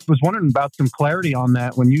was wondering about some clarity on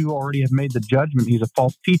that when you already have made the judgment he's a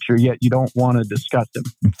false teacher, yet you don't want to discuss him.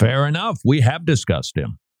 Fair enough. We have discussed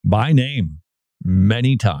him by name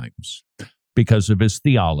many times because of his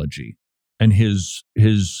theology and his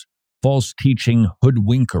false teaching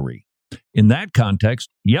hoodwinkery. In that context,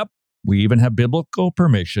 yep, we even have biblical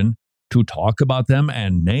permission to talk about them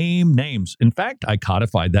and name names. In fact, I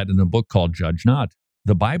codified that in a book called Judge Not.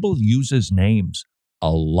 The Bible uses names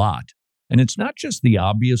a lot. And it's not just the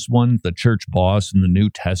obvious one, the church boss in the New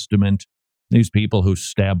Testament, these people who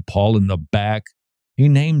stab Paul in the back. He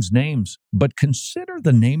names names, but consider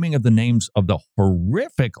the naming of the names of the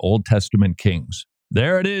horrific Old Testament kings.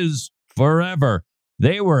 There it is, forever.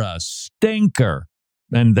 They were a stinker,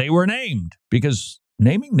 and they were named because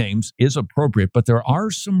naming names is appropriate, but there are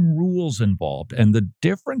some rules involved. And the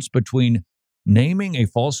difference between naming a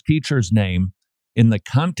false teacher's name in the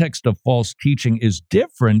context of false teaching is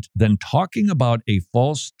different than talking about a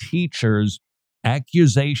false teacher's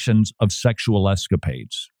accusations of sexual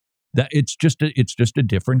escapades. That it's just a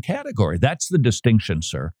different category. That's the distinction,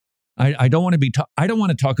 sir. I don't want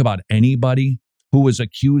to talk about anybody who is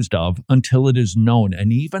accused of until it is known.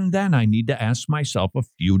 And even then, I need to ask myself a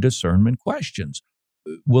few discernment questions.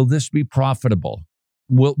 Will this be profitable?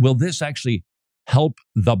 Will this actually help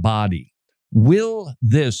the body? Will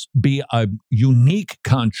this be a unique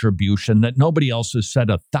contribution that nobody else has said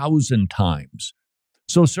 1,000 times?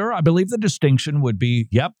 So, sir, I believe the distinction would be,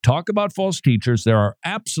 yep, talk about false teachers. There are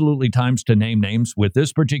absolutely times to name names. With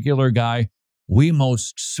this particular guy, we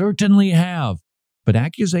most certainly have. But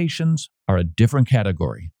accusations are a different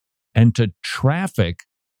category. And to traffic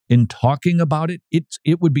in talking about it,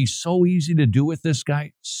 it would be so easy to do with this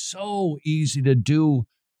guy, so easy to do.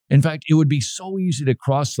 In fact, it would be so easy to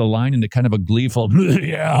cross the line into kind of a gleeful,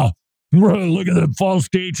 yeah, look at the false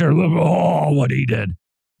teacher, look, what he did,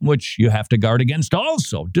 which you have to guard against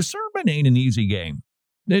also. Discernment ain't an easy game.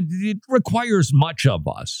 It requires much of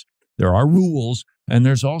us. There are rules, and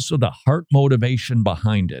there's also the heart motivation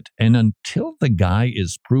behind it. And until the guy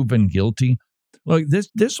is proven guilty, well,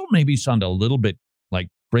 this will maybe sound a little bit like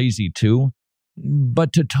crazy too,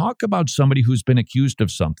 but to talk about somebody who's been accused of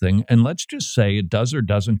something, and let's just say it does or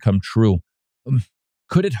doesn't come true,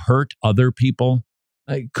 could it hurt other people?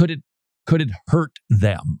 Could it hurt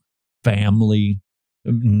them? Family,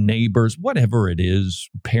 neighbors, whatever it is,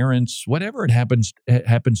 parents, whatever it happens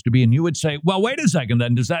to be. And you would say, well, wait a second,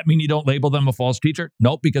 then does that mean you don't label them a false teacher?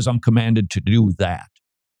 Nope, because I'm commanded to do that.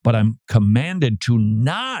 But I'm commanded to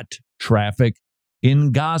not traffic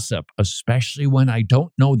in gossip, especially when I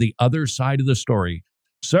don't know the other side of the story.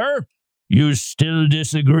 Sir, you still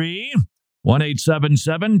disagree?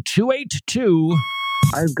 1-877-282.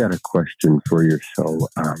 I've got a question for your show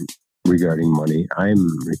regarding money. I'm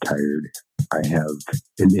retired. I have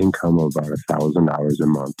an income of about $1,000 a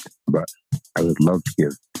month, but I would love to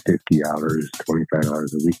give $50,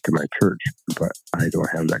 $25 a week to my church, but I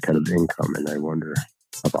don't have that kind of income, and I wonder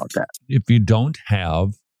about that. If you don't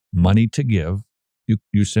have money to give,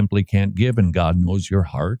 you simply can't give, and God knows your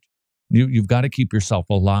heart. You've got to keep yourself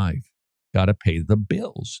alive, got to pay the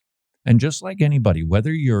bills. And just like anybody,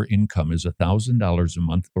 whether your income is $1,000 a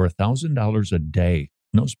month or $1,000 a day,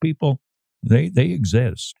 those people, they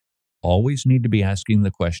exist. Always need to be asking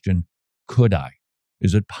the question, could I?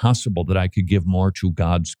 Is it possible that I could give more to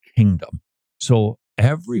God's kingdom? So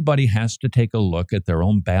everybody has to take a look at their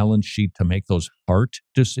own balance sheet to make those heart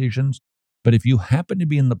decisions. But if you happen to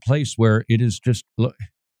be in the place where it is just, look,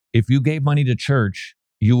 if you gave money to church,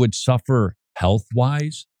 you would suffer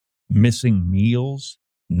health-wise, missing meals,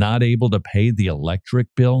 not able to pay the electric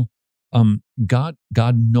bill. God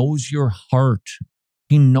knows your heart.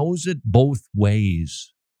 He knows it both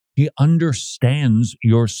ways. He understands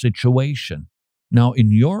your situation. Now,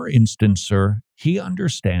 in your instance, sir, he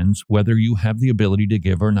understands whether you have the ability to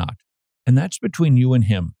give or not. And that's between you and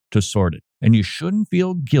him to sort it. And you shouldn't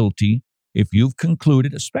feel guilty if you've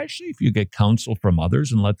concluded, especially if you get counsel from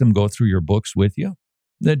others and let them go through your books with you,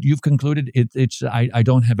 that you've concluded I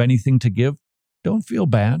don't have anything to give. Don't feel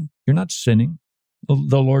bad. You're not sinning. The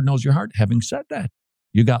Lord knows your heart. Having said that,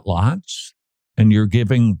 you got lots and you're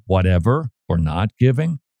giving whatever or not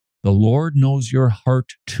giving. The Lord knows your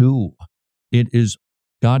heart too.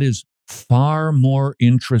 God is far more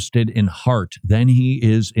interested in heart than he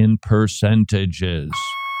is in percentages.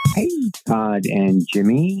 Hey, Todd and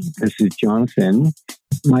Jimmy. This is Jonathan.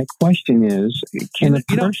 My question is, can a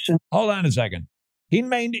person... Hold on a second. He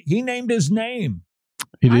named his name.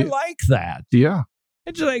 I like that. Yeah.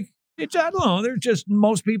 I don't know. There's just,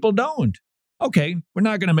 most people don't. Okay, we're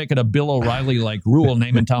not going to make it a Bill O'Reilly like rule,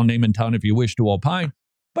 name in town if you wish to opine.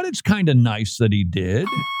 But it's kind of nice that he did.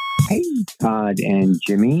 Hey, Todd and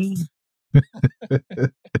Jimmy.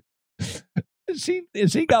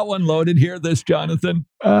 Has he got one loaded here, this Jonathan?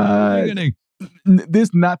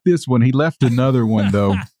 Not this one. He left another one,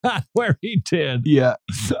 though. Where he did. Yeah.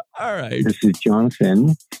 All right. This is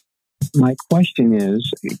Jonathan. My question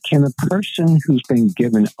is, can a person who's been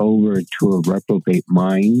given over to a reprobate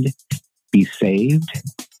mind be saved?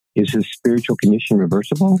 Is his spiritual condition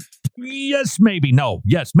reversible? Yes, maybe. No.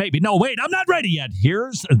 Yes, maybe. No, wait, I'm not ready yet.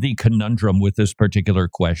 Here's the conundrum with this particular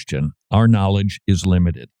question. Our knowledge is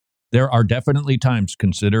limited. There are definitely times,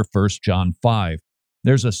 consider 1 John 5.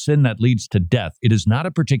 There's a sin that leads to death. It is not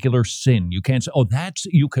a particular sin. You can't say,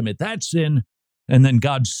 you commit that sin, and then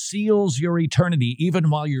God seals your eternity even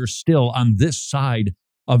while you're still on this side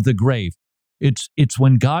of the grave. It's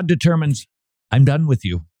when God determines, I'm done with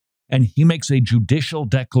you, and he makes a judicial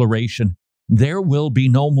declaration, there will be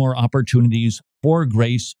no more opportunities for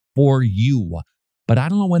grace for you. But I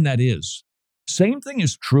don't know when that is. Same thing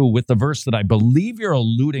is true with the verse that I believe you're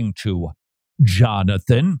alluding to,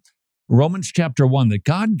 Jonathan. Romans chapter 1, that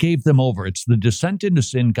God gave them over. It's the descent into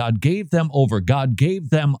sin. God gave them over. God gave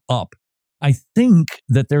them up. I think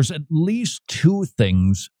that there's at least two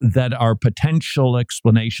things that are potential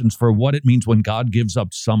explanations for what it means when God gives up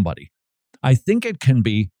somebody. I think it can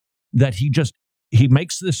be that he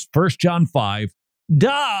makes this 1 John 5,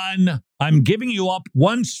 done. I'm giving you up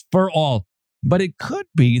once for all. But it could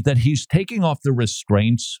be that he's taking off the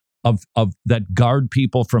restraints of that guard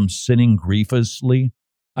people from sinning grievously.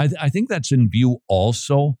 I think that's in view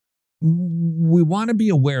also. We want to be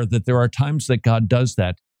aware that there are times that God does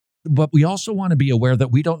that, but we also want to be aware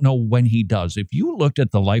that we don't know when he does. If you looked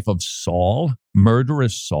at the life of Saul,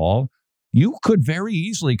 murderous Saul, you could very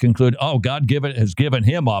easily conclude, God has given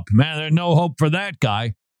him up. Man, there's no hope for that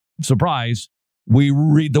guy. Surprise. We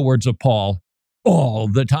read the words of Paul all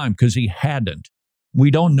the time because he hadn't. We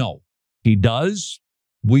don't know. He does.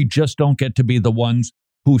 We just don't get to be the ones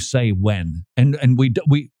who say when. And we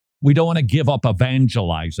don't want to give up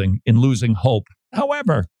evangelizing in losing hope.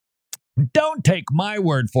 However, don't take my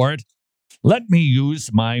word for it. Let me use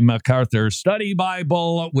my MacArthur Study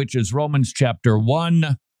Bible, which is Romans chapter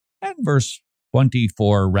 1 and verse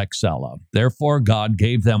 24, Rexella. Therefore, God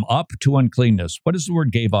gave them up to uncleanness. What does the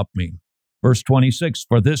word gave up mean? Verse 26,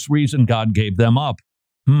 for this reason God gave them up.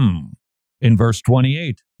 In verse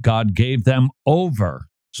 28, God gave them over.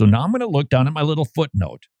 So now I'm going to look down at my little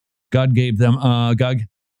footnote. God gave them,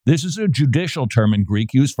 this is a judicial term in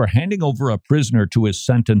Greek used for handing over a prisoner to his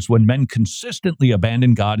sentence. When men consistently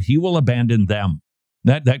abandon God, he will abandon them.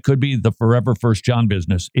 That could be the forever 1 John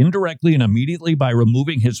business. Indirectly and immediately by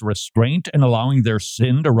removing his restraint and allowing their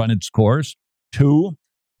sin to run its course. 2,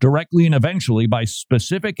 directly and eventually by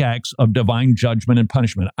specific acts of divine judgment and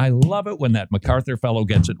punishment. I love it when that MacArthur fellow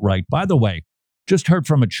gets it right. By the way, just heard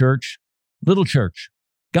from a church, little church,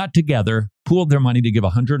 got together, pooled their money to give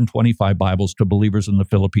 125 Bibles to believers in the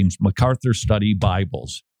Philippines, MacArthur Study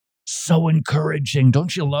Bibles. So encouraging.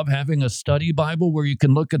 Don't you love having a study Bible where you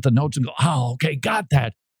can look at the notes and go, okay, got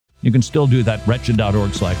that. You can still do that.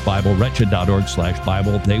 Wretched.org/Bible,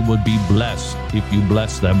 wretched.org/Bible. They would be blessed if you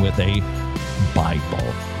bless them with a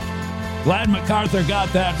Bible. Glad MacArthur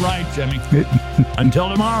got that right, Jimmy. Until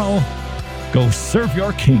tomorrow, go serve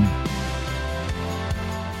your king.